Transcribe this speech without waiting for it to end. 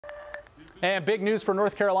And big news for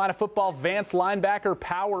North Carolina football. Vance linebacker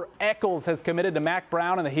Power Echols has committed to Mack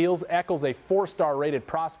Brown and the Heels. Echols, a 4-star rated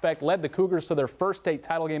prospect, led the Cougars to their first state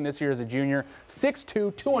title game this year as a junior.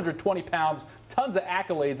 6'2", 220 pounds, tons of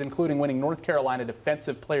accolades, including winning North Carolina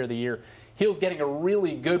Defensive Player of the Year. Heels getting a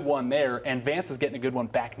really good one there, and Vance is getting a good one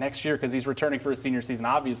back next year because he's returning for his senior season.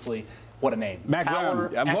 Obviously, what a name. Mack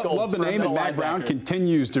Brown. I love the name, and Mack Brown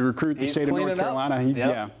continues to recruit the state of North Carolina.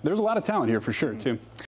 Yeah, there's a lot of talent here for sure, too.